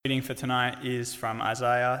reading for tonight is from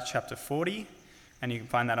Isaiah chapter 40, and you can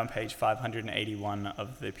find that on page 581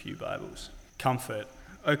 of the Pew Bibles. Comfort,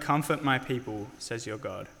 O comfort my people, says your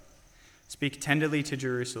God. Speak tenderly to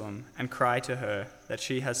Jerusalem and cry to her that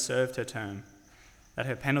she has served her term, that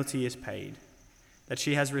her penalty is paid, that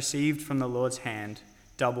she has received from the Lord's hand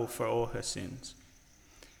double for all her sins.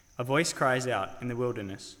 A voice cries out in the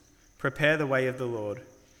wilderness, prepare the way of the Lord,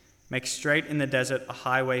 make straight in the desert a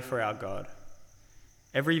highway for our God.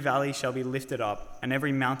 Every valley shall be lifted up, and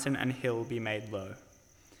every mountain and hill be made low.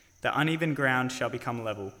 The uneven ground shall become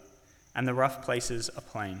level, and the rough places a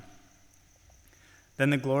plain. Then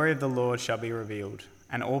the glory of the Lord shall be revealed,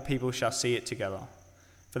 and all people shall see it together,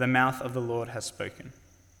 for the mouth of the Lord has spoken.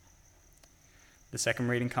 The second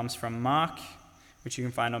reading comes from Mark, which you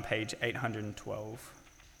can find on page 812,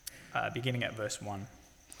 beginning at verse 1.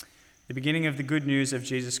 The beginning of the good news of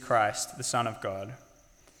Jesus Christ, the Son of God.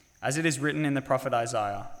 As it is written in the prophet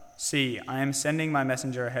Isaiah, see, I am sending my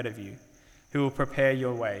messenger ahead of you, who will prepare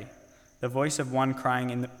your way, the voice of one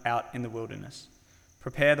crying out in the wilderness.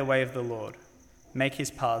 Prepare the way of the Lord, make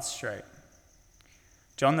his paths straight.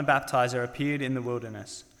 John the Baptizer appeared in the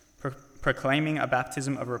wilderness, proclaiming a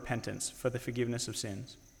baptism of repentance for the forgiveness of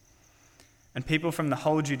sins. And people from the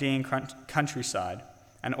whole Judean countryside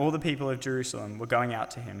and all the people of Jerusalem were going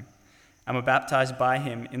out to him, and were baptized by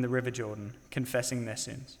him in the river Jordan, confessing their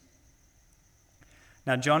sins.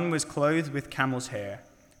 Now John was clothed with camel's hair,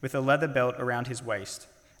 with a leather belt around his waist,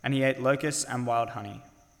 and he ate locusts and wild honey.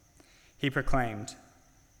 He proclaimed,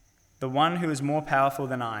 the one who is more powerful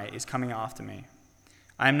than I is coming after me.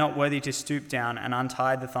 I am not worthy to stoop down and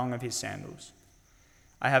untie the thong of his sandals.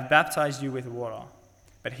 I have baptized you with water,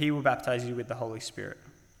 but he will baptize you with the Holy Spirit.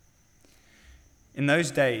 In those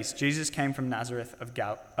days, Jesus came from Nazareth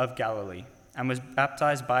of Galilee and was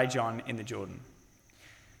baptized by John in the Jordan.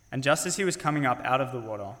 And just as he was coming up out of the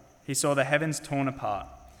water, he saw the heavens torn apart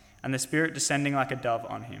and the Spirit descending like a dove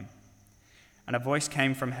on him. And a voice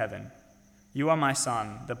came from heaven, you are my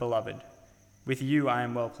Son, the beloved. With you I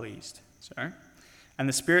am well pleased. And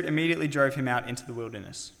the Spirit immediately drove him out into the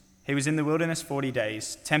wilderness. He was in the wilderness 40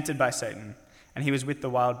 days, tempted by Satan, and he was with the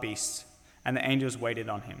wild beasts, and the angels waited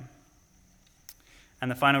on him.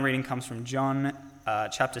 And the final reading comes from John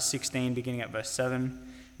chapter 16, beginning at verse 7,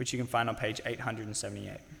 which you can find on page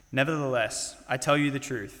 878. Nevertheless, I tell you the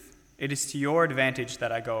truth. It is to your advantage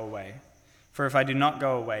that I go away. For if I do not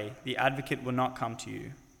go away, the advocate will not come to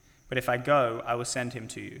you. But if I go, I will send him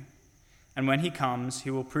to you. And when he comes, he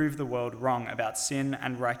will prove the world wrong about sin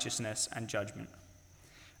and righteousness and judgment.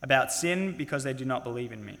 About sin, because they do not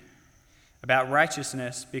believe in me. About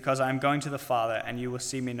righteousness, because I am going to the Father, and you will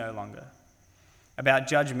see me no longer. About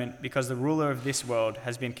judgment, because the ruler of this world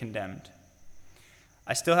has been condemned.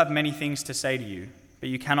 I still have many things to say to you, but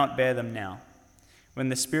you cannot bear them now. When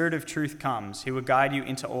the Spirit of truth comes, he will guide you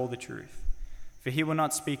into all the truth. For he will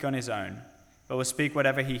not speak on his own, but will speak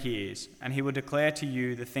whatever he hears, and he will declare to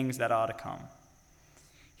you the things that are to come.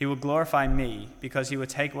 He will glorify me, because he will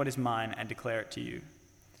take what is mine and declare it to you.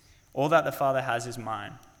 All that the Father has is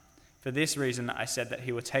mine. For this reason I said that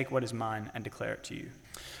he will take what is mine and declare it to you.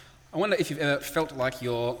 I wonder if you've ever felt like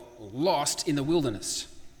you're lost in the wilderness.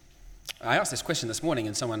 I asked this question this morning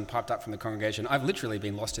and someone piped up from the congregation, I've literally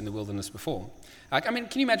been lost in the wilderness before. Can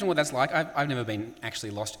you imagine what that's like? I've never been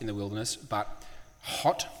actually lost in the wilderness, but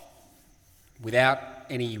hot, without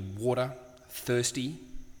any water, thirsty,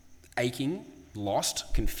 aching,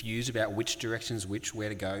 lost, confused about which direction's which, where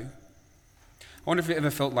to go. I wonder if you've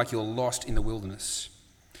ever felt like you're lost in the wilderness.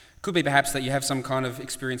 Could be perhaps that you have some kind of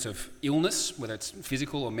experience of illness, whether it's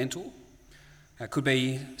physical or mental. Could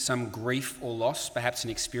be some grief or loss, perhaps an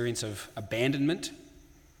experience of abandonment.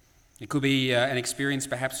 It could be an experience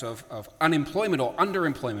perhaps of unemployment or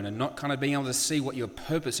underemployment and not kind of being able to see what your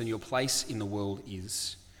purpose and your place in the world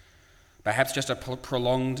is. Perhaps just a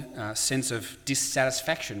prolonged sense of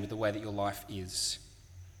dissatisfaction with the way that your life is.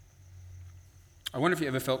 I wonder if you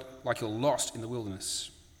ever felt like you're lost in the wilderness.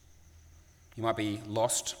 You might be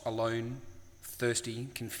lost, alone, thirsty,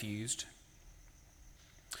 confused.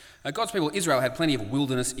 God's people, Israel, had plenty of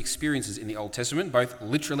wilderness experiences in the Old Testament, both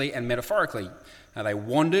literally and metaphorically. They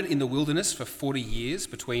wandered in the wilderness for 40 years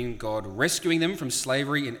between God rescuing them from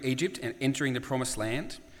slavery in Egypt and entering the Promised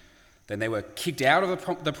Land. Then they were kicked out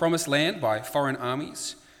of the Promised Land by foreign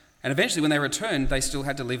armies. And eventually, when they returned, they still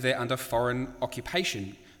had to live there under foreign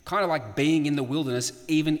occupation, kind of like being in the wilderness,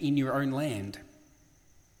 even in your own land.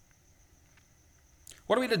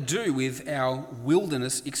 What are we to do with our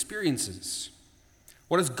wilderness experiences?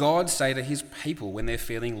 What does God say to his people when they're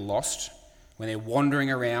feeling lost, when they're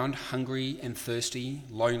wandering around hungry and thirsty,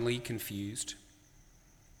 lonely, confused?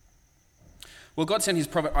 Well, God sent his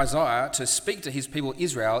prophet Isaiah to speak to his people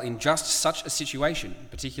Israel in just such a situation,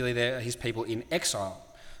 particularly his people in exile,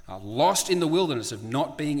 lost in the wilderness of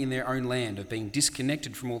not being in their own land, of being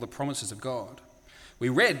disconnected from all the promises of God. We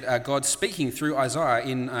read God speaking through Isaiah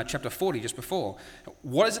in chapter 40 just before.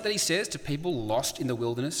 What is it that he says to people lost in the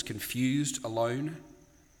wilderness, confused, alone?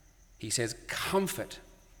 He says, "Comfort,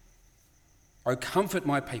 O comfort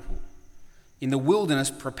my people. In the wilderness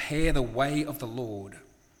prepare the way of the Lord."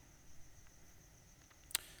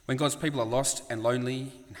 When God's people are lost and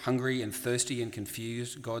lonely and hungry and thirsty and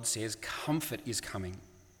confused, God says comfort is coming.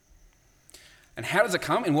 And how does it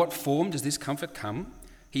come? In what form does this comfort come?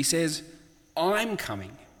 He says, "I'm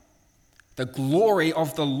coming. The glory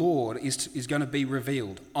of the Lord is going to be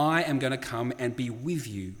revealed. I am going to come and be with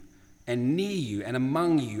you and near you and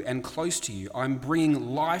among you and close to you. I'm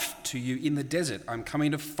bringing life to you in the desert. I'm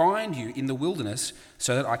coming to find you in the wilderness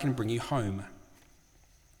so that I can bring you home."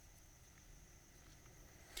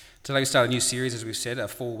 Today we start a new series, as we've said,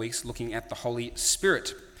 4 weeks looking at the Holy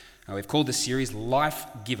Spirit. We've called this series Life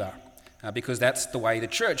Giver, because that's the way the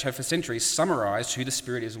church have for centuries summarised who the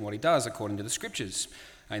Spirit is and what he does according to the Scriptures.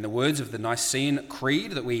 In the words of the Nicene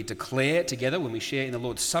Creed that we declare together when we share in the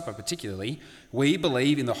Lord's Supper particularly, we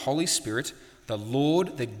believe in the Holy Spirit, the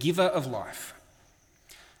Lord, the giver of life.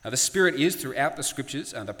 The Spirit is, throughout the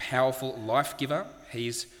Scriptures, the powerful life giver.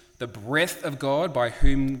 He's the breath of God by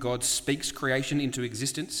whom God speaks creation into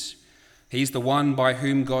existence. He's the one by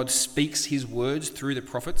whom God speaks his words through the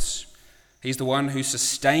prophets. He's the one who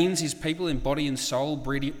sustains his people in body and soul,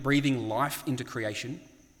 breathing life into creation.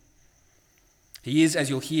 He is,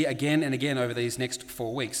 as you'll hear again and again over these next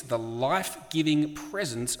 4 weeks, the life-giving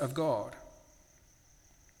presence of God.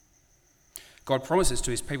 God promises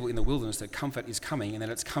to his people in the wilderness that comfort is coming and that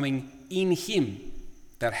it's coming in him,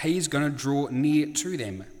 that he's going to draw near to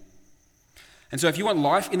them. And so if you want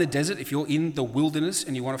life in the desert, if you're in the wilderness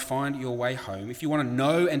and you want to find your way home, if you want to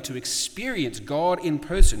know and to experience God in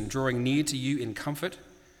person drawing near to you in comfort,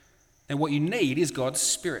 then what you need is God's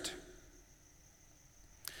Spirit.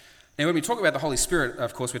 Now, when we talk about the Holy Spirit,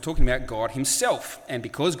 of course, we're talking about God himself. And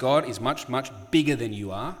because God is much, much bigger than you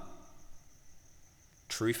are,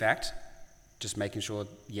 true fact, just making sure,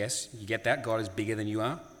 yes, you get that, God is bigger than you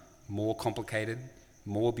are, more complicated,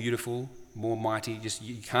 more beautiful, more mighty, just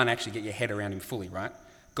you can't actually get your head around him fully, right?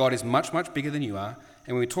 God is much, much bigger than you are.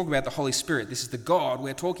 And when we talk about the Holy Spirit, this is the God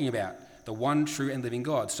we're talking about, the one true and living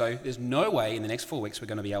God. So there's no way in the next 4 weeks we're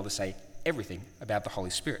going to be able to say everything about the Holy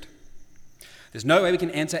Spirit. There's no way we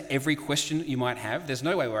can answer every question you might have. There's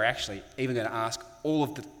no way we're actually even going to ask all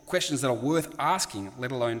of the questions that are worth asking,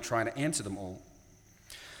 let alone trying to answer them all.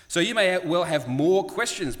 So you may well have more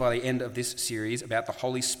questions by the end of this series about the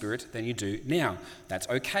Holy Spirit than you do now. That's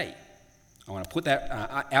okay. I want to put that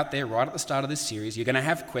out there right at the start of this series. You're going to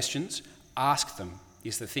have questions. Ask them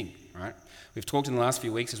is the thing, right? We've talked in the last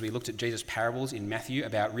few weeks as we looked at Jesus' parables in Matthew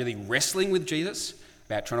about really wrestling with Jesus,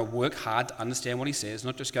 about trying to work hard to understand what he says,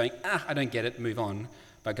 not just going, I don't get it, move on,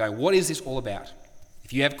 but going, what is this all about?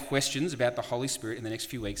 If you have questions about the Holy Spirit in the next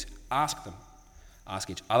few weeks, ask them.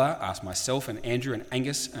 Ask each other, ask myself and Andrew and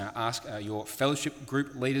Angus, ask your fellowship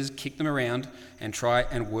group leaders, kick them around and try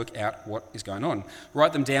and work out what is going on.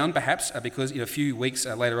 Write them down perhaps, because in a few weeks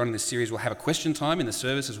later on in this series we'll have a question time in the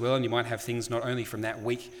service as well, and you might have things not only from that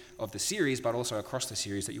week of the series but also across the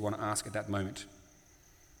series that you want to ask at that moment.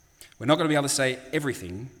 We're not going to be able to say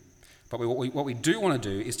everything, but what we do want to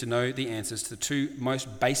do is to know the answers to the two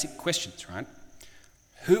most basic questions, right?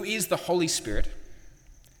 Who is the Holy Spirit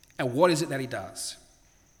and what is it that he does?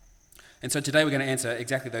 And so today we're going to answer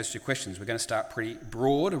exactly those two questions. We're going to start pretty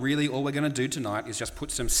broad. Really, all we're going to do tonight is just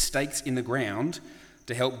put some stakes in the ground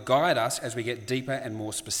to help guide us as we get deeper and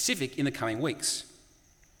more specific in the coming weeks.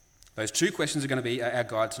 Those two questions are going to be our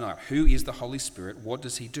guide tonight. Who is the Holy Spirit? What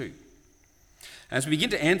does he do? And as we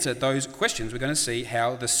begin to answer those questions, we're going to see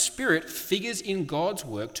how the Spirit figures in God's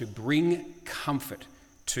work to bring comfort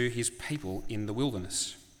to his people in the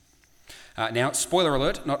wilderness. Now, spoiler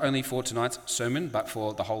alert, not only for tonight's sermon, but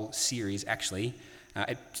for the whole series, actually.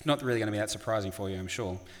 It's not really going to be that surprising for you, I'm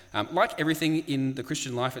sure. Like everything in the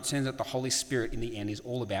Christian life, it turns out the Holy Spirit in the end is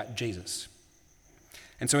all about Jesus.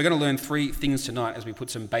 And so we're going to learn 3 things tonight as we put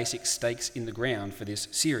some basic stakes in the ground for this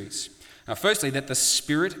series. Firstly, that the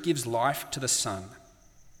Spirit gives life to the Son.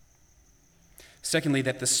 Secondly,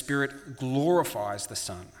 that the Spirit glorifies the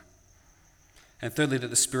Son. And thirdly, that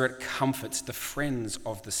the Spirit comforts the friends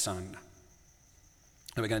of the Son.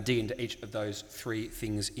 And we're going to dig into each of those 3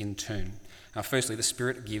 things in turn. Firstly, the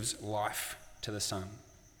Spirit gives life to the Son.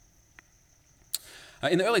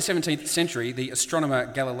 In the early 17th century, the astronomer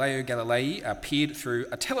Galileo Galilei peered through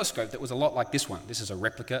a telescope that was a lot like this one. This is a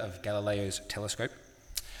replica of Galileo's telescope.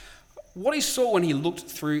 What he saw when he looked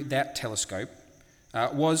through that telescope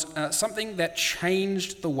was something that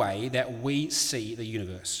changed the way that we see the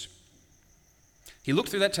universe. He looked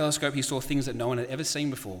through that telescope, he saw things that no one had ever seen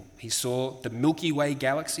before. He saw the Milky Way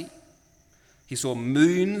galaxy. He saw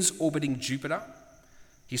moons orbiting Jupiter.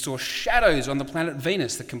 He saw shadows on the planet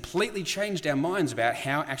Venus that completely changed our minds about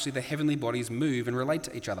how actually the heavenly bodies move and relate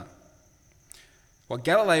to each other. What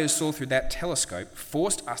Galileo saw through that telescope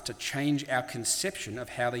forced us to change our conception of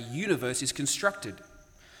how the universe is constructed.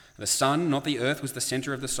 The sun, not the earth, was the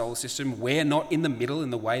centre of the solar system. We're not in the middle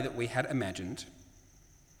in the way that we had imagined.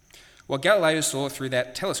 What Galileo saw through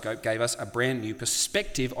that telescope gave us a brand new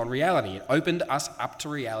perspective on reality. It opened us up to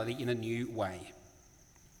reality in a new way.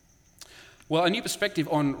 Well, a new perspective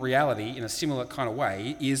on reality in a similar kind of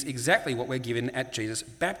way is exactly what we're given at Jesus'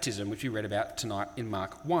 baptism, which we read about tonight in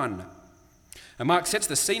Mark 1. And Mark sets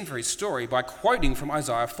the scene for his story by quoting from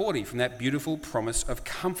Isaiah 40, from that beautiful promise of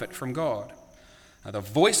comfort from God. The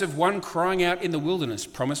voice of one crying out in the wilderness,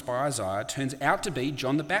 promised by Isaiah, turns out to be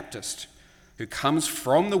John the Baptist, who comes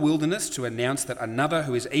from the wilderness to announce that another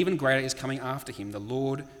who is even greater is coming after him, the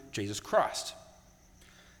Lord Jesus Christ.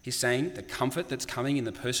 He's saying the comfort that's coming in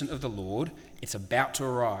the person of the Lord, it's about to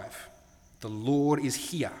arrive. The Lord is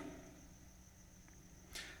here.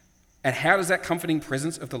 And how does that comforting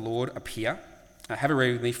presence of the Lord appear? Have a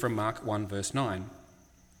read with me from Mark 1 verse 9.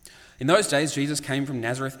 In those days, Jesus came from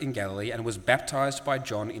Nazareth in Galilee and was baptized by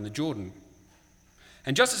John in the Jordan.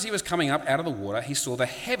 And just as he was coming up out of the water, he saw the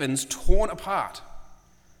heavens torn apart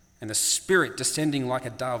and the Spirit descending like a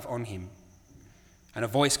dove on him. And a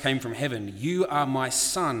voice came from heaven, "You are my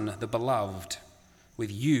Son, the beloved. With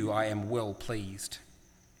you I am well pleased."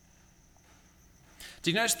 Do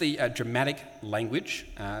you notice the dramatic language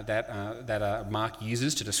that Mark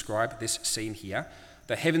uses to describe this scene here?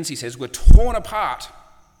 The heavens, he says, were torn apart.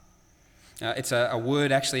 It's a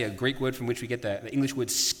word, actually a Greek word from which we get the English word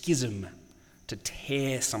schism, to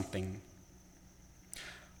tear something.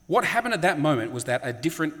 What happened at that moment was that a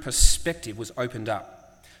different perspective was opened up.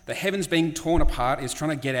 The heavens being torn apart is trying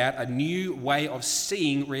to get out a new way of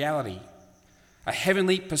seeing reality. A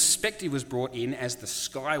heavenly perspective was brought in as the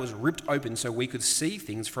sky was ripped open so we could see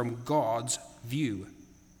things from God's view.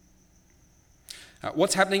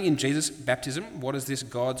 What's happening in Jesus' baptism? What does this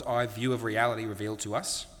God's eye view of reality reveal to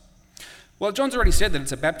us? Well, John's already said that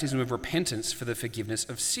it's a baptism of repentance for the forgiveness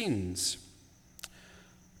of sins.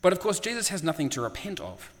 But of course, Jesus has nothing to repent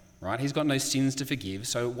of, right? He's got no sins to forgive,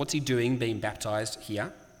 so what's he doing being baptized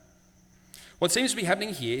here? What seems to be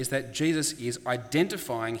happening here is that Jesus is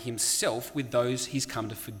identifying himself with those he's come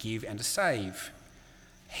to forgive and to save.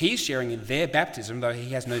 He's sharing in their baptism, though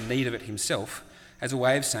he has no need of it himself, as a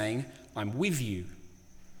way of saying, I'm with you.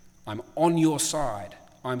 I'm on your side.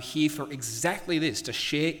 I'm here for exactly this, to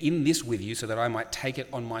share in this with you so that I might take it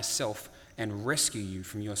on myself and rescue you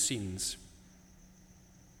from your sins.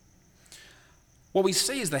 What we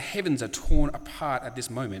see as the heavens are torn apart at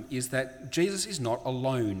this moment is that Jesus is not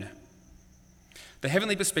alone. The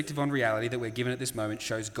heavenly perspective on reality that we're given at this moment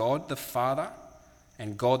shows God the Father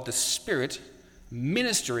and God the Spirit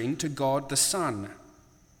ministering to God the Son.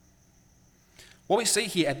 What we see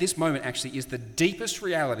here at this moment actually is the deepest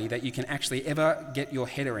reality that you can actually ever get your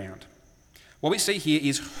head around. What we see here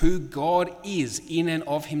is who God is in and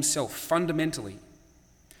of himself, fundamentally.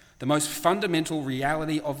 The most fundamental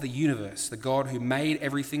reality of the universe, the God who made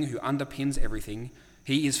everything, who underpins everything.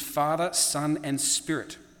 He is Father, Son, and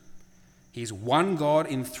Spirit. He's one God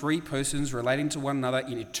in three persons relating to one another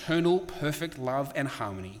in eternal, perfect love and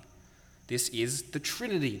harmony. This is the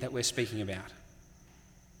Trinity that we're speaking about.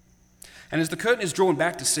 And as the curtain is drawn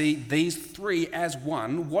back to see these three as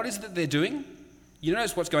one, what is it that they're doing? You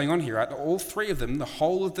notice what's going on here, right? All three of them, the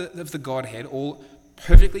whole of the Godhead, all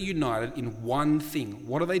perfectly united in one thing.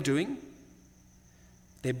 What are they doing?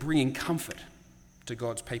 They're bringing comfort to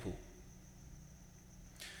God's people.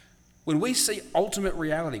 When we see ultimate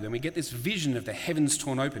reality, when we get this vision of the heavens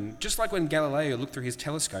torn open, just like when Galileo looked through his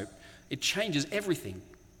telescope, it changes everything.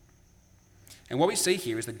 And what we see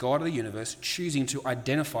here is the God of the universe choosing to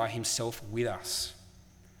identify himself with us.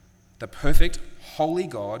 The perfect, holy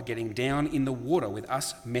God getting down in the water with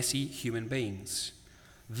us messy human beings.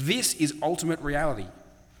 This is ultimate reality.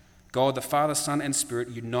 God, the Father, Son, and Spirit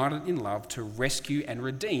united in love to rescue and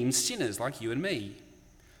redeem sinners like you and me.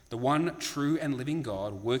 The one true and living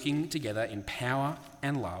God working together in power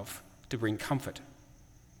and love to bring comfort.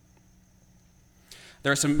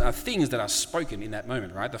 There are some things that are spoken in that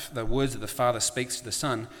moment, right? The words that the Father speaks to the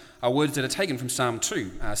Son are words that are taken from Psalm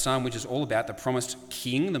 2, a psalm which is all about the promised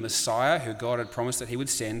King, the Messiah, who God had promised that he would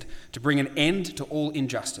send to bring an end to all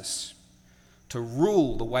injustice, to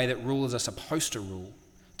rule the way that rulers are supposed to rule,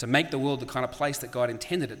 to make the world the kind of place that God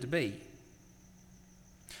intended it to be.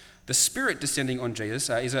 The Spirit descending on Jesus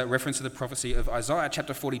is a reference to the prophecy of Isaiah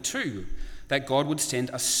chapter 42, that God would send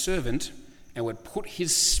a servant and would put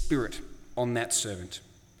his Spirit on that servant.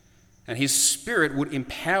 And his Spirit would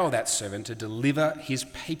empower that servant to deliver his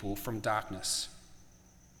people from darkness.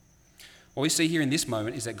 What we see here in this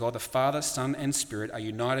moment is that God the Father, Son, and Spirit are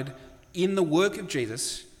united in the work of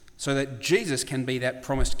Jesus so that Jesus can be that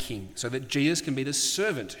promised King, so that Jesus can be the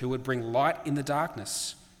servant who would bring light in the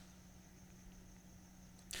darkness.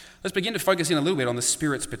 Let's begin to focus in a little bit on the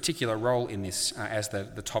Spirit's particular role in this as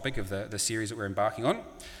the topic of the series that we're embarking on.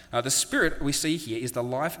 The Spirit we see here is the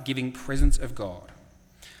life-giving presence of God.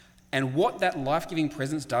 And what that life-giving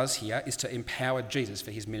presence does here is to empower Jesus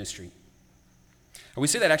for his ministry. And we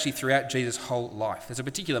see that actually throughout Jesus' whole life. There's a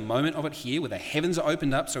particular moment of it here where the heavens are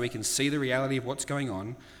opened up so we can see the reality of what's going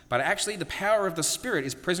on. But actually the power of the Spirit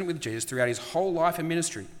is present with Jesus throughout his whole life and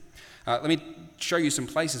ministry. Let me show you some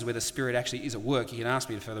places where the Spirit actually is at work. You can ask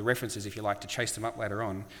me for the references if you like to chase them up later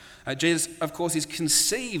on. Jesus, of course, is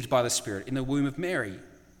conceived by the Spirit in the womb of Mary.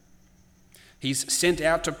 He's sent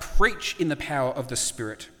out to preach in the power of the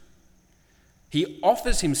Spirit. He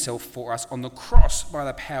offers himself for us on the cross by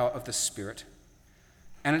the power of the Spirit.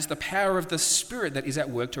 And it's the power of the Spirit that is at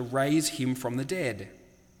work to raise him from the dead.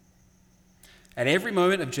 At every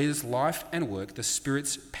moment of Jesus' life and work, the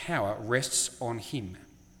Spirit's power rests on him.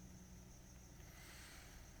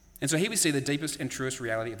 And so here we see the deepest and truest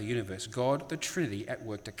reality of the universe, God, the Trinity, at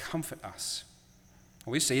work to comfort us.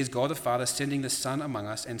 What we see is God the Father sending the Son among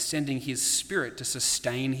us and sending his Spirit to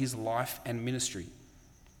sustain his life and ministry.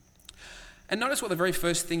 And notice what the very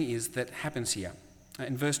first thing is that happens here.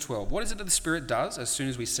 In verse 12, what is it that the Spirit does as soon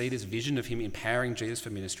as we see this vision of him empowering Jesus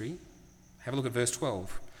for ministry? Have a look at verse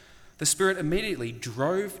 12. The Spirit immediately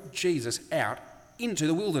drove Jesus out into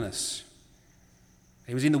the wilderness.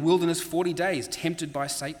 He was in the wilderness 40 days, tempted by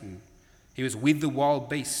Satan. He was with the wild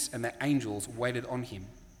beasts, and the angels waited on him.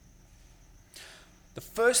 The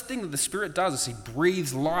first thing that the Spirit does as he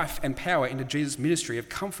breathes life and power into Jesus' ministry of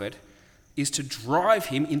comfort is to drive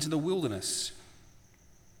him into the wilderness.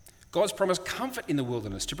 God's promised comfort in the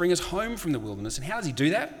wilderness, to bring us home from the wilderness. And how does he do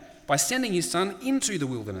that? By sending his Son into the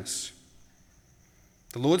wilderness.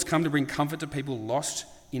 The Lord's come to bring comfort to people lost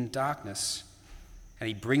in darkness. And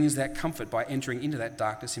he brings that comfort by entering into that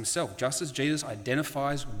darkness himself. Just as Jesus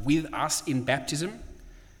identifies with us in baptism,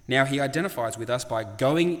 now he identifies with us by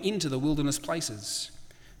going into the wilderness places,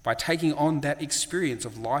 by taking on that experience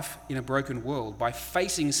of life in a broken world, by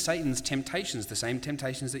facing Satan's temptations, the same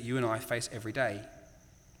temptations that you and I face every day.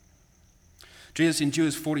 Jesus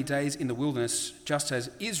endures 40 days in the wilderness, just as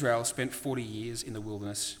Israel spent 40 years in the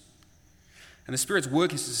wilderness. And the Spirit's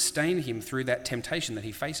work is to sustain him through that temptation that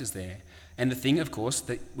he faces there. And the thing, of course,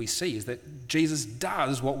 that we see is that Jesus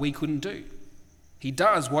does what we couldn't do. He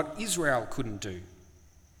does what Israel couldn't do.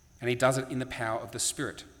 And he does it in the power of the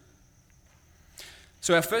Spirit.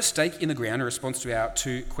 So our first stake in the ground in response to our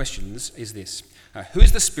two questions is this. Who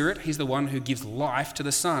is the Spirit? He's the one who gives life to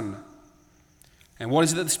the Son. And what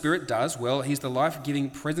is it that the Spirit does? Well, he's the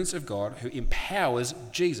life-giving presence of God who empowers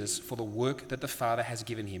Jesus for the work that the Father has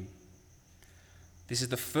given him. This is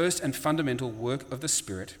the first and fundamental work of the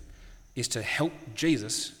Spirit, is to help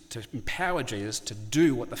Jesus, to empower Jesus to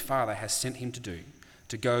do what the Father has sent him to do,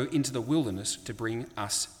 to go into the wilderness to bring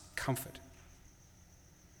us comfort.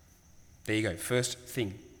 There you go, first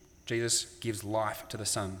thing. Jesus gives life to the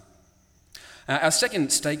Son. Our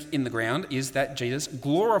second stake in the ground is that Jesus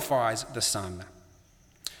glorifies the Son.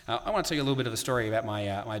 I want to tell you a little bit of a story about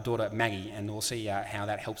my daughter Maggie, and we'll see how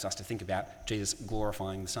that helps us to think about Jesus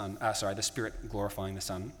glorifying the Son. The Spirit glorifying the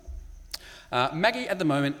Son. Maggie at the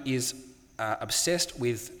moment is obsessed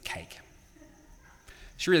with cake.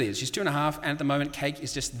 She really is. She's 2.5, and at the moment cake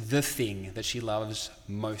is just the thing that she loves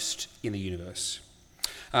most in the universe.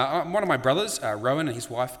 One of my brothers, Rowan, and his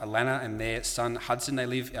wife Alana, and their son Hudson, they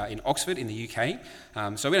live in Oxford in the UK.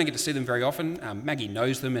 So we don't get to see them very often. Maggie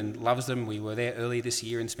knows them and loves them. We were there earlier this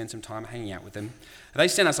year and spent some time hanging out with them. They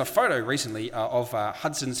sent us a photo recently of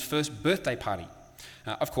Hudson's first birthday party.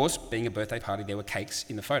 Of course, being a birthday party, there were cakes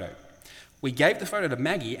in the photo. We gave the photo to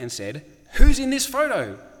Maggie and said, "Who's in this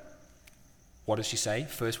photo?" What does she say?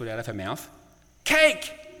 First word out of her mouth,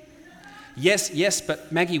 "Cake!" Yes,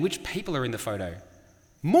 but Maggie, which people are in the photo?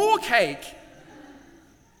 More cake!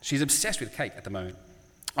 She's obsessed with cake at the moment.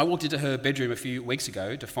 I walked into her bedroom a few weeks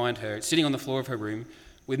ago to find her sitting on the floor of her room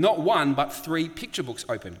with not one but 3 picture books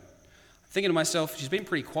open. Thinking to myself, she's been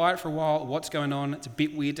pretty quiet for a while. What's going on? It's a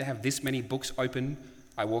bit weird to have this many books open.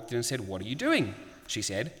 I walked in and said, "What are you doing?" She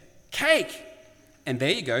said, "Cake." And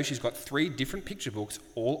there you go, she's got 3 different picture books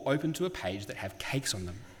all open to a page that have cakes on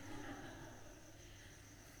them.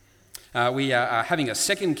 We are having a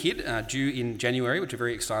second kid due in January, which we're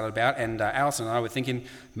very excited about, and Alison and I were thinking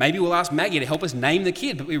maybe we'll ask Maggie to help us name the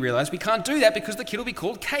kid, but we realised we can't do that because the kid will be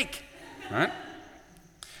called Cake, right?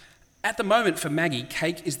 At the moment for Maggie,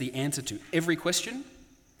 cake is the answer to every question.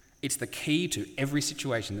 It's the key to every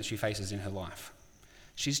situation that she faces in her life.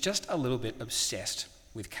 She's just a little bit obsessed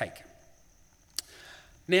with cake.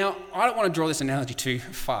 Now, I don't want to draw this analogy too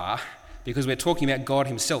far because we're talking about God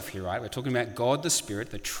himself here, right? We're talking about God the Spirit,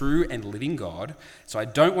 the true and living God. So I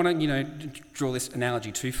don't want to, draw this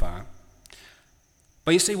analogy too far.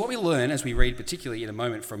 But you see, what we learn as we read, particularly in a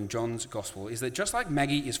moment from John's Gospel, is that just like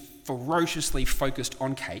Maggie is ferociously focused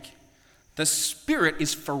on cake, the Spirit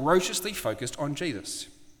is ferociously focused on Jesus.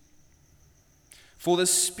 For the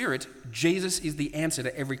Spirit, Jesus is the answer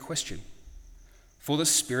to every question. For the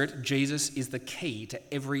Spirit, Jesus is the key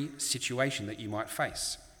to every situation that you might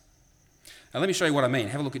face. Now, let me show you what I mean.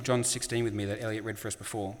 Have a look at John 16 with me that Elliot read for us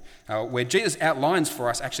before, where Jesus outlines for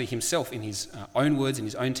us actually himself in his own words, in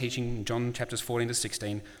his own teaching, in John chapters 14 to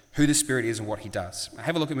 16, who the Spirit is and what he does.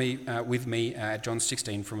 Have a look at with me at John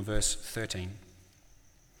 16 from verse 13.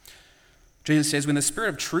 Jesus says, "When the Spirit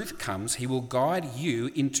of truth comes, he will guide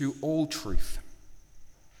you into all truth.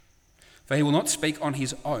 For he will not speak on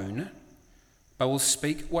his own, but will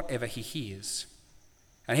speak whatever he hears.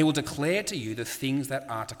 And he will declare to you the things that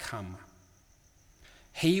are to come.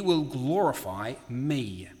 He will glorify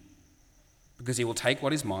me, because he will take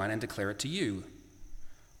what is mine and declare it to you.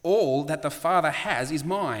 All that the Father has is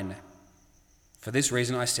mine. For this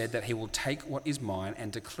reason I said that he will take what is mine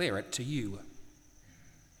and declare it to you."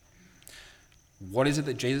 What is it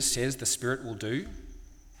that Jesus says the Spirit will do?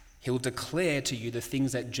 He will declare to you the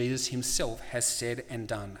things that Jesus himself has said and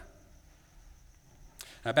done.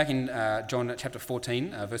 Back in John chapter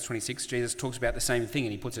 14, verse 26, Jesus talks about the same thing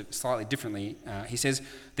and he puts it slightly differently. He says,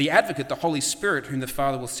 "The Advocate, the Holy Spirit, whom the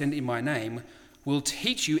Father will send in my name, will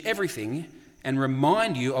teach you everything and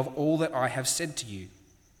remind you of all that I have said to you."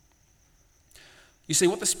 You see,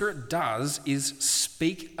 what the Spirit does is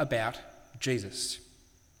speak about Jesus.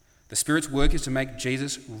 The Spirit's work is to make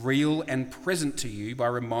Jesus real and present to you by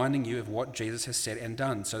reminding you of what Jesus has said and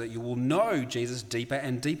done, so that you will know Jesus deeper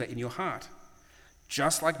and deeper in your heart.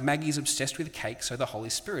 Just like Maggie's obsessed with cake, so the Holy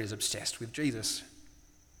Spirit is obsessed with Jesus.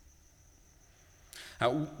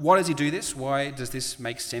 Why does he do this? Why does this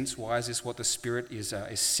make sense? Why is this what the Spirit is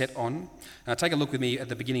set on? Take a look with me at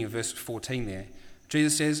the beginning of verse 14 there.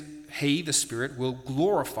 Jesus says, "He, the Spirit, will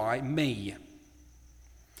glorify me."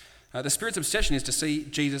 The Spirit's obsession is to see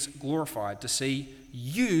Jesus glorified, to see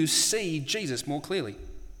you see Jesus more clearly,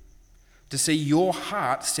 to see your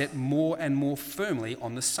heart set more and more firmly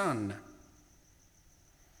on the Son.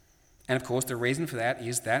 And of course, the reason for that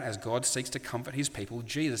is that as God seeks to comfort his people,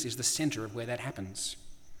 Jesus is the centre of where that happens.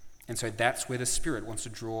 And so that's where the Spirit wants to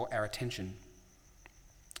draw our attention.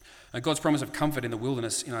 God's promise of comfort in the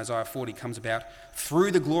wilderness in Isaiah 40 comes about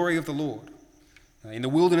through the glory of the Lord. In the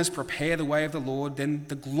wilderness, prepare the way of the Lord, then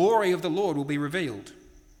the glory of the Lord will be revealed.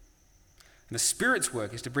 And the Spirit's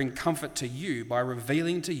work is to bring comfort to you by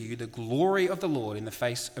revealing to you the glory of the Lord in the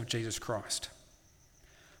face of Jesus Christ.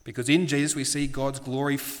 Because in Jesus we see God's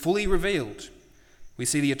glory fully revealed. We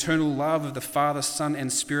see the eternal love of the Father, Son,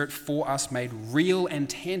 and Spirit for us made real and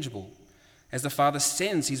tangible as the Father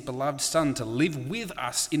sends his beloved Son to live with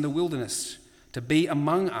us in the wilderness, to be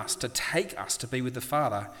among us, to take us to be with the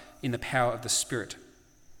Father in the power of the Spirit.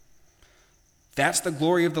 That's the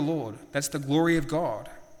glory of the Lord. That's the glory of God.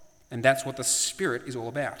 And that's what the Spirit is all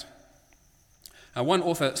about. One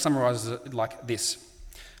author summarizes it like this.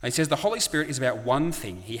 He says, the Holy Spirit is about one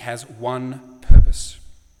thing. He has one purpose.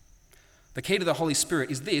 The key to the Holy Spirit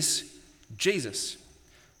is this, Jesus.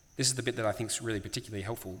 This is the bit that I think is really particularly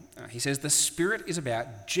helpful. He says, the Spirit is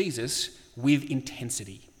about Jesus with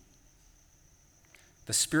intensity.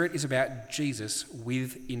 The Spirit is about Jesus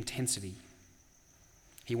with intensity.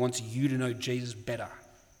 He wants you to know Jesus better.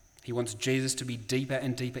 He wants Jesus to be deeper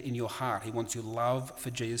and deeper in your heart. He wants your love for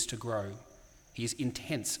Jesus to grow. He is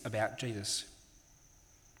intense about Jesus.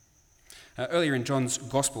 Earlier in John's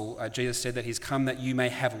Gospel, Jesus said that he's come that you may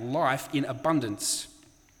have life in abundance.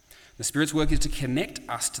 The Spirit's work is to connect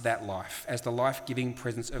us to that life as the life-giving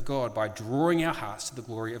presence of God by drawing our hearts to the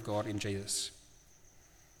glory of God in Jesus.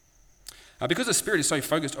 Because the Spirit is so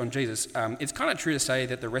focused on Jesus, it's kind of true to say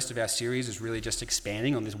that the rest of our series is really just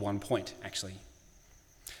expanding on this one point, actually.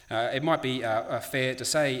 It might be fair to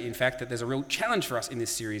say, in fact, that there's a real challenge for us in this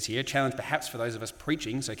series here, challenge perhaps for those of us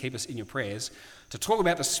preaching, so keep us in your prayers, to talk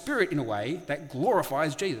about the Spirit in a way that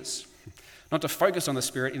glorifies Jesus. Not to focus on the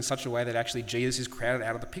Spirit in such a way that actually Jesus is crowded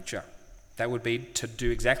out of the picture. That would be to do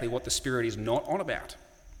exactly what the Spirit is not on about.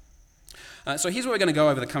 So here's what we're going to go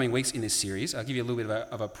over the coming weeks in this series. I'll give you a little bit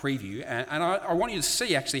of a preview, and I want you to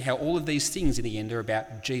see actually how all of these things in the end are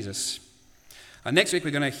about Jesus. Next week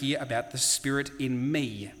we're going to hear about the Spirit in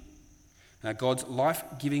me, God's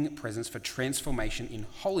life-giving presence for transformation in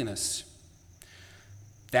holiness.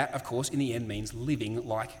 That, of course, in the end means living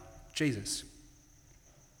like Jesus.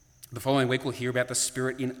 The following week we'll hear about the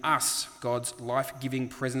Spirit in us, God's life-giving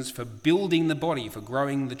presence for building the body, for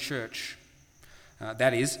growing the church.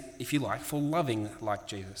 That is, if you like, for loving like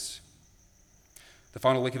Jesus. The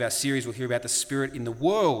final week of our series we'll hear about the Spirit in the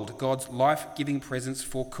world, God's life-giving presence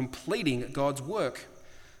for completing God's work.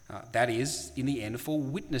 That is, in the end, for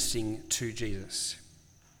witnessing to Jesus.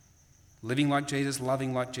 Living like Jesus,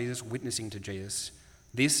 loving like Jesus, witnessing to Jesus.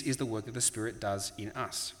 This is the work that the Spirit does in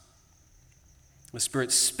us. The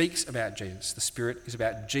Spirit speaks about Jesus. The Spirit is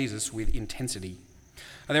about Jesus with intensity.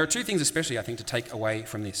 There are two things especially, I think, to take away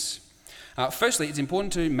from this. Firstly, it's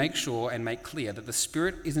important to make sure and make clear that the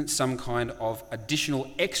Spirit isn't some kind of additional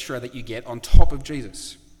extra that you get on top of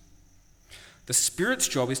Jesus. The Spirit's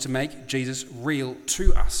job is to make Jesus real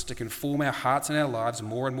to us, to conform our hearts and our lives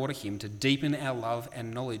more and more to Him, to deepen our love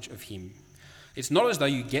and knowledge of Him. It's not as though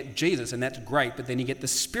you get Jesus and that's great, but then you get the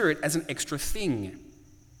Spirit as an extra thing.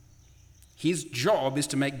 His job is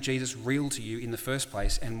to make Jesus real to you in the first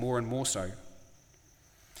place, and more so.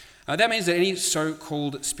 That means that any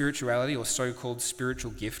so-called spirituality or so-called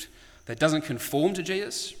spiritual gift that doesn't conform to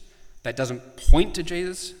Jesus, that doesn't point to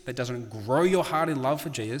Jesus, that doesn't grow your heart in love for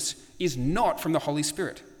Jesus, is not from the Holy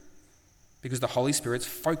Spirit, because the Holy Spirit's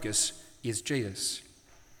focus is Jesus.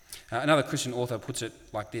 Another Christian author puts it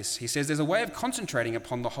like this. He says, there's a way of concentrating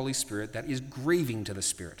upon the Holy Spirit that is grieving to the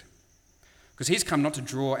Spirit, because He's come not to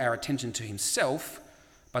draw our attention to Himself,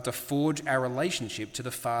 but to forge our relationship to the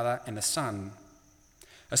Father and the Son.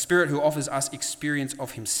 A Spirit who offers us experience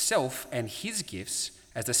of Himself and His gifts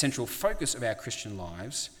as the central focus of our Christian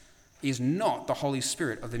lives is not the Holy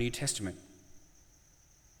Spirit of the New Testament.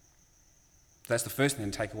 That's the first thing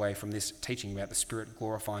to take away from this teaching about the Spirit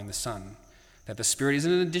glorifying the Son. That the Spirit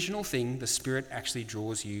isn't an additional thing, the Spirit actually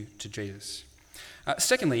draws you to Jesus.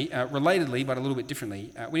 Secondly, relatedly but a little bit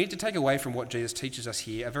differently, we need to take away from what Jesus teaches us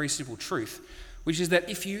here a very simple truth, which is that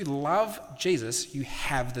if you love Jesus, you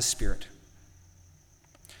have the Spirit.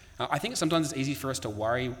 I think sometimes it's easy for us to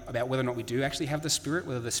worry about whether or not we do actually have the Spirit,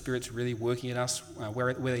 whether the Spirit's really working in us,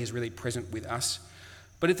 whether He's really present with us.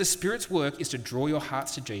 But if the Spirit's work is to draw your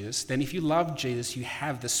hearts to Jesus, then if you love Jesus, you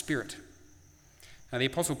have the Spirit. The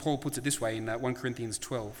Apostle Paul puts it this way in 1 Corinthians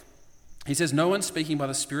 12. He says, no one speaking by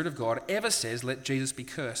the Spirit of God ever says, let Jesus be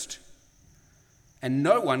cursed. And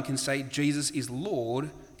no one can say Jesus is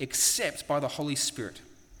Lord except by the Holy Spirit.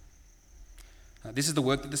 This is the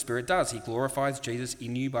work that the Spirit does. He glorifies Jesus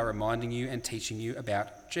in you by reminding you and teaching you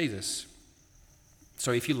about Jesus.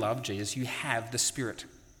 So if you love Jesus, you have the Spirit.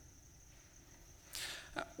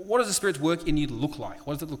 What does the Spirit's work in you look like?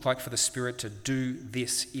 What does it look like for the Spirit to do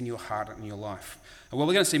this in your heart and in your life? Well,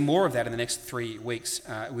 we're going to see more of that in the next 3 weeks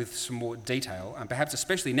with some more detail, and perhaps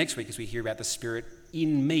especially next week as we hear about the Spirit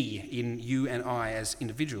in me, in you and I as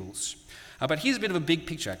individuals. But here's a bit of a big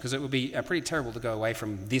picture, because it would be pretty terrible to go away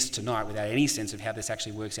from this tonight without any sense of how this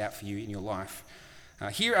actually works out for you in your life.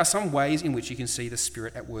 Here are some ways in which you can see the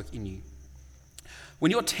Spirit at work in you. When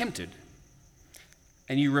you're tempted,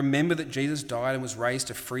 and you remember that Jesus died and was raised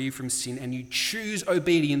to free you from sin, and you choose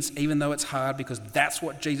obedience even though it's hard because that's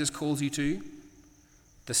what Jesus calls you to,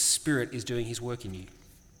 the Spirit is doing His work in you.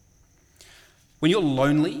 When you're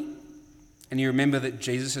lonely, and you remember that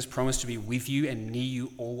Jesus has promised to be with you and near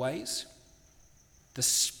you always, the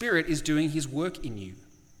Spirit is doing His work in you.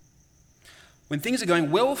 When things are going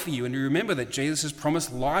well for you and you remember that Jesus has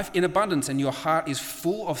promised life in abundance and your heart is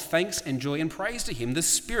full of thanks and joy and praise to Him, the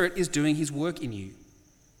Spirit is doing His work in you.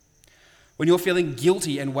 When you're feeling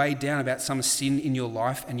guilty and weighed down about some sin in your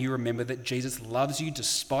life and you remember that Jesus loves you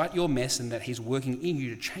despite your mess and that He's working in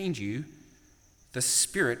you to change you, the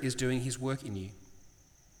Spirit is doing His work in you.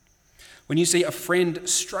 When you see a friend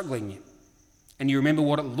struggling and you remember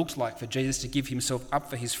what it looked like for Jesus to give Himself up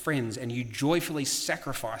for His friends and you joyfully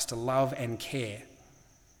sacrifice to love and care,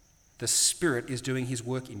 the Spirit is doing His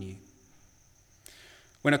work in you.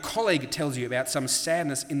 When a colleague tells you about some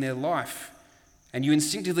sadness in their life and you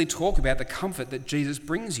instinctively talk about the comfort that Jesus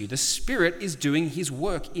brings you. The Spirit is doing his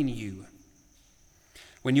work in you.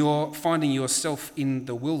 When you're finding yourself in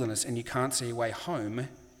the wilderness and you can't see a way home,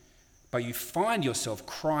 but you find yourself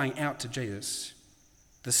crying out to Jesus,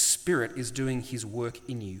 the Spirit is doing his work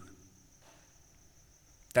in you.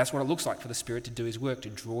 That's what it looks like for the Spirit to do his work, to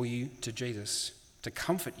draw you to Jesus, to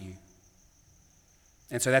comfort you.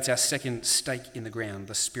 And so that's our second stake in the ground.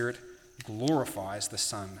 The Spirit glorifies the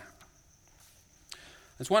Son.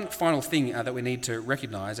 There's one final thing that we need to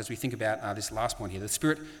recognise as we think about this last point here. The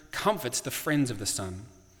Spirit comforts the friends of the Son.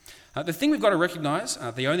 The thing we've got to recognise,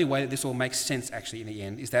 the only way that this all makes sense actually in the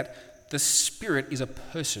end, is that the Spirit is a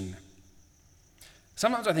person.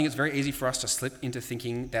 Sometimes I think it's very easy for us to slip into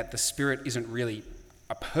thinking that the Spirit isn't really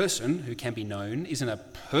a person who can be known, isn't a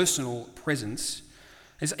personal presence.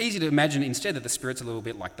 It's easy to imagine instead that the Spirit's a little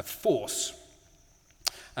bit like the Force,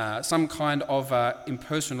 some kind of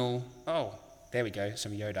impersonal, there we go,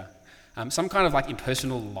 some Yoda. Some kind of like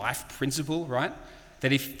impersonal life principle, right?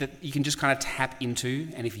 That you can just kind of tap into,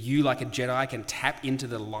 and if you, like a Jedi, can tap into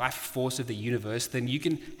the life force of the universe, then you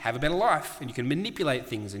can have a better life, and you can manipulate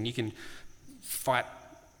things, and you can fight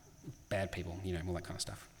bad people, all that kind of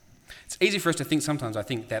stuff. It's easy for us to think sometimes, I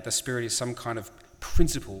think, that the Spirit is some kind of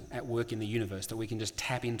principle at work in the universe that we can just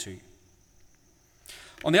tap into.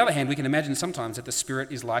 On the other hand, we can imagine sometimes that the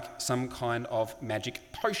Spirit is like some kind of magic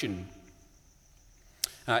potion.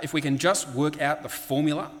 If we can just work out the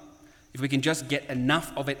formula, if we can just get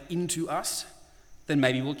enough of it into us, then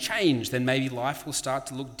maybe we'll change, then maybe life will start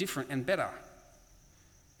to look different and better.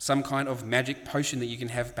 Some kind of magic potion that you can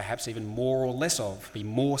have perhaps even more or less of, be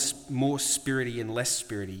more spirity and less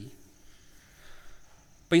spirity.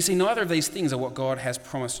 But you see, neither of these things are what God has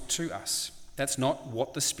promised to us. That's not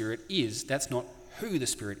what the Spirit is. That's not who the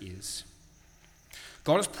Spirit is.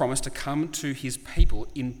 God has promised to come to his people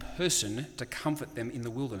in person to comfort them in the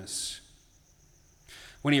wilderness.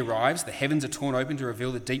 When he arrives, the heavens are torn open to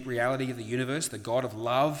reveal the deep reality of the universe, the God of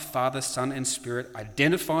love, Father, Son, and Spirit,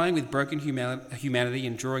 identifying with broken humanity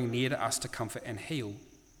and drawing near to us to comfort and heal.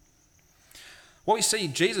 What we see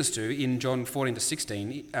Jesus do in John 14 to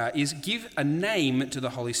 16 is give a name to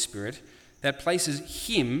the Holy Spirit that places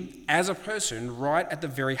him as a person right at the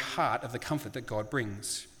very heart of the comfort that God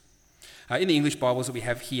brings. In the English Bibles that we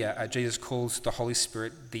have here, Jesus calls the Holy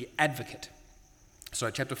Spirit the Advocate. So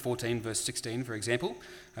chapter 14, verse 16, for example,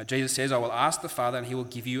 Jesus says, "I will ask the Father and he will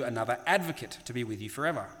give you another advocate to be with you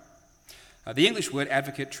forever." The English word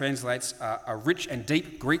advocate translates a rich and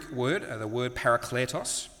deep Greek word, the word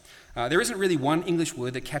parakletos. There isn't really one English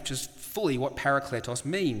word that captures fully what parakletos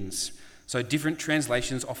means. So different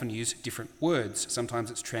translations often use different words. Sometimes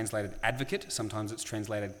it's translated advocate, sometimes it's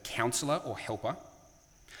translated counselor or helper.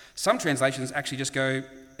 Some translations actually just go,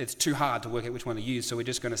 it's too hard to work out which one to use, so we're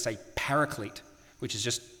just going to say paraclete, which is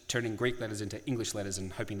just turning Greek letters into English letters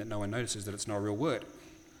and hoping that no one notices that it's not a real word.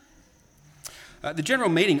 The general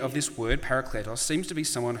meaning of this word, parakletos, seems to be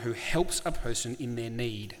someone who helps a person in their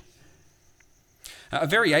need. A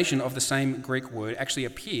variation of the same Greek word actually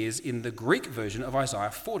appears in the Greek version of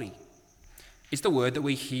Isaiah 40. It's the word that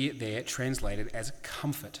we hear there translated as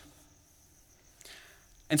comfort.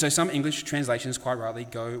 And so some English translations quite rightly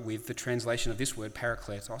go with the translation of this word,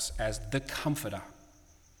 parakletos, as the comforter.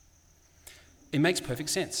 It makes perfect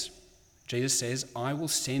sense. Jesus says, "I will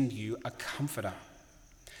send you a comforter."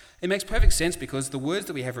 It makes perfect sense because the words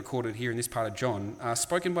that we have recorded here in this part of John are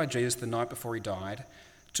spoken by Jesus the night before he died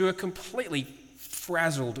to a completely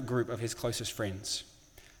frazzled group of his closest friends.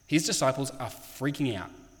 His disciples are freaking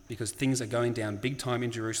out because things are going down big time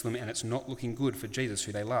in Jerusalem and it's not looking good for Jesus,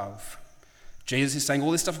 who they love. Jesus is saying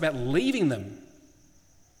all this stuff about leaving them.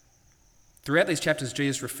 Throughout these chapters,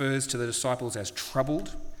 Jesus refers to the disciples as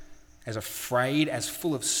troubled, as afraid, as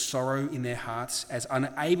full of sorrow in their hearts, as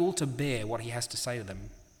unable to bear what he has to say to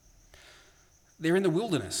them. They're in the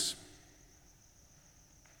wilderness.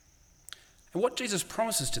 And what Jesus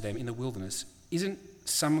promises to them in the wilderness isn't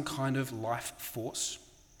some kind of life force,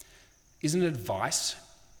 isn't advice,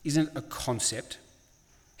 isn't a concept.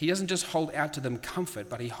 He doesn't just hold out to them comfort,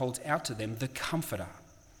 but he holds out to them the comforter.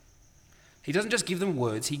 He doesn't just give them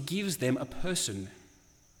words, he gives them a person.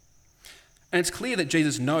 And it's clear that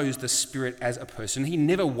Jesus knows the Spirit as a person. He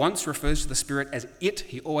never once refers to the Spirit as it.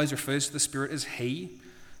 He always refers to the Spirit as he.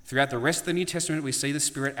 Throughout the rest of the New Testament, we see the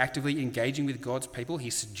Spirit actively engaging with God's people. He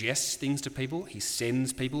suggests things to people. He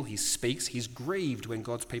sends people. He speaks. He's grieved when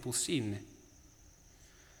God's people sin.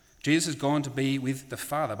 Jesus has gone to be with the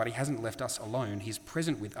Father, but he hasn't left us alone. He's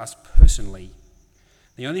present with us personally.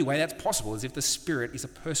 The only way that's possible is if the Spirit is a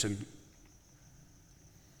person.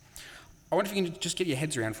 I wonder if you can just get your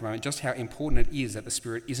heads around for a moment just how important it is that the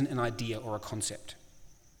Spirit isn't an idea or a concept.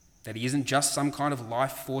 That he isn't just some kind of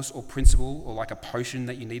life force or principle or like a potion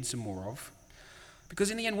that you need some more of.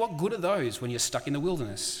 Because in the end, what good are those when you're stuck in the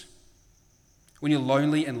wilderness? When you're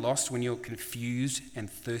lonely and lost, when you're confused and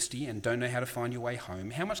thirsty and don't know how to find your way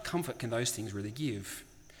home, how much comfort can those things really give?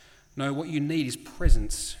 No, what you need is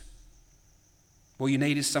presence. What you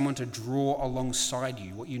need is someone to draw alongside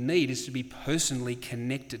you. What you need is to be personally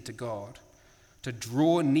connected to God, to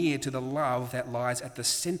draw near to the love that lies at the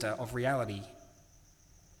center of reality.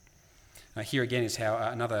 Here again is how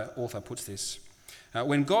another author puts this.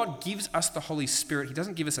 When God gives us the Holy Spirit, he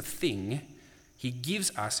doesn't give us a thing, he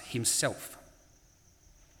gives us himself.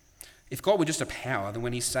 If God were just a power, then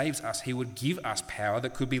when he saves us, he would give us power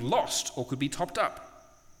that could be lost or could be topped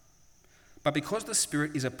up. But because the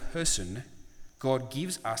Spirit is a person, God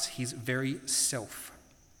gives us his very self.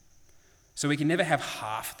 So we can never have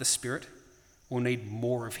half the Spirit or need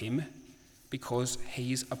more of him because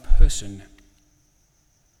he's a person.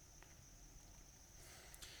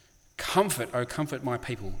 Comfort, oh comfort my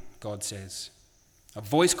people, God says. A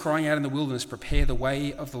voice crying out in the wilderness, prepare the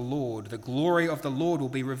way of the Lord. The glory of the Lord will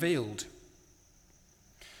be revealed.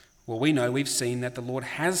 Well, we know, we've seen that the Lord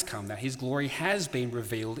has come, that his glory has been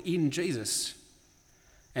revealed in Jesus.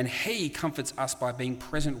 And he comforts us by being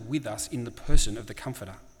present with us in the person of the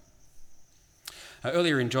Comforter.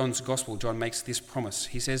 Earlier in John's Gospel, John makes this promise.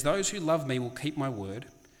 He says, those who love me will keep my word,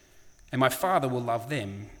 and my Father will love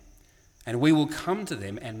them, and we will come to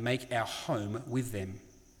them and make our home with them.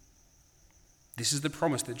 This is the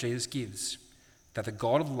promise that Jesus gives, that the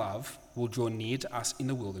God of love will draw near to us in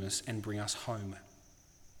the wilderness and bring us home.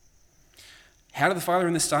 How do the Father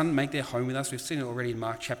and the Son make their home with us? We've seen it already in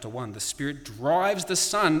Mark chapter 1. The Spirit drives the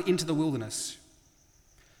Son into the wilderness.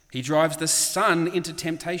 He drives the Son into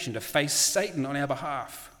temptation to face Satan on our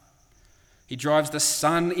behalf. He drives the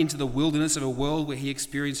Son into the wilderness of a world where he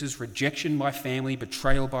experiences rejection by family,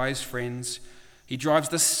 betrayal by his friends. He drives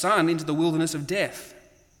the Son into the wilderness of death.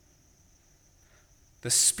 The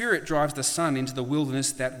Spirit drives the Son into the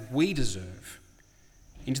wilderness that we deserve,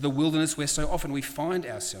 into the wilderness where so often we find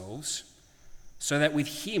ourselves, so that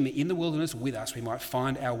with him in the wilderness with us, we might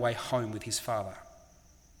find our way home with his Father.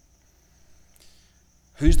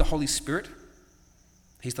 Who's the Holy Spirit?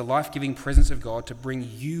 He's the life-giving presence of God to bring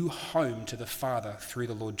you home to the Father through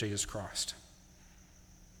the Lord Jesus Christ.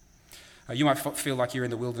 You might feel like you're in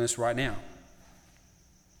the wilderness right now.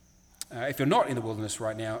 If you're not in the wilderness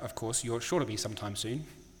right now, of course, you're sure to be sometime soon.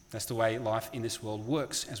 That's the way life in this world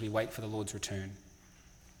works as we wait for the Lord's return.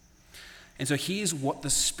 And so here's what the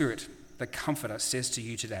Spirit, the Comforter, says to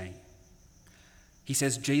you today. He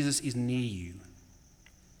says Jesus is near you.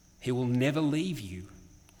 He will never leave you.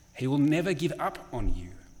 He will never give up on you.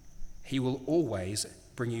 He will always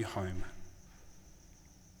bring you home.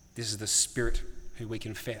 This is the Spirit who we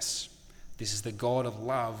confess. This is the God of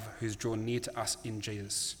love who's drawn near to us in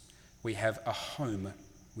Jesus. We have a home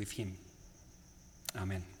with him.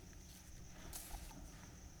 Amen.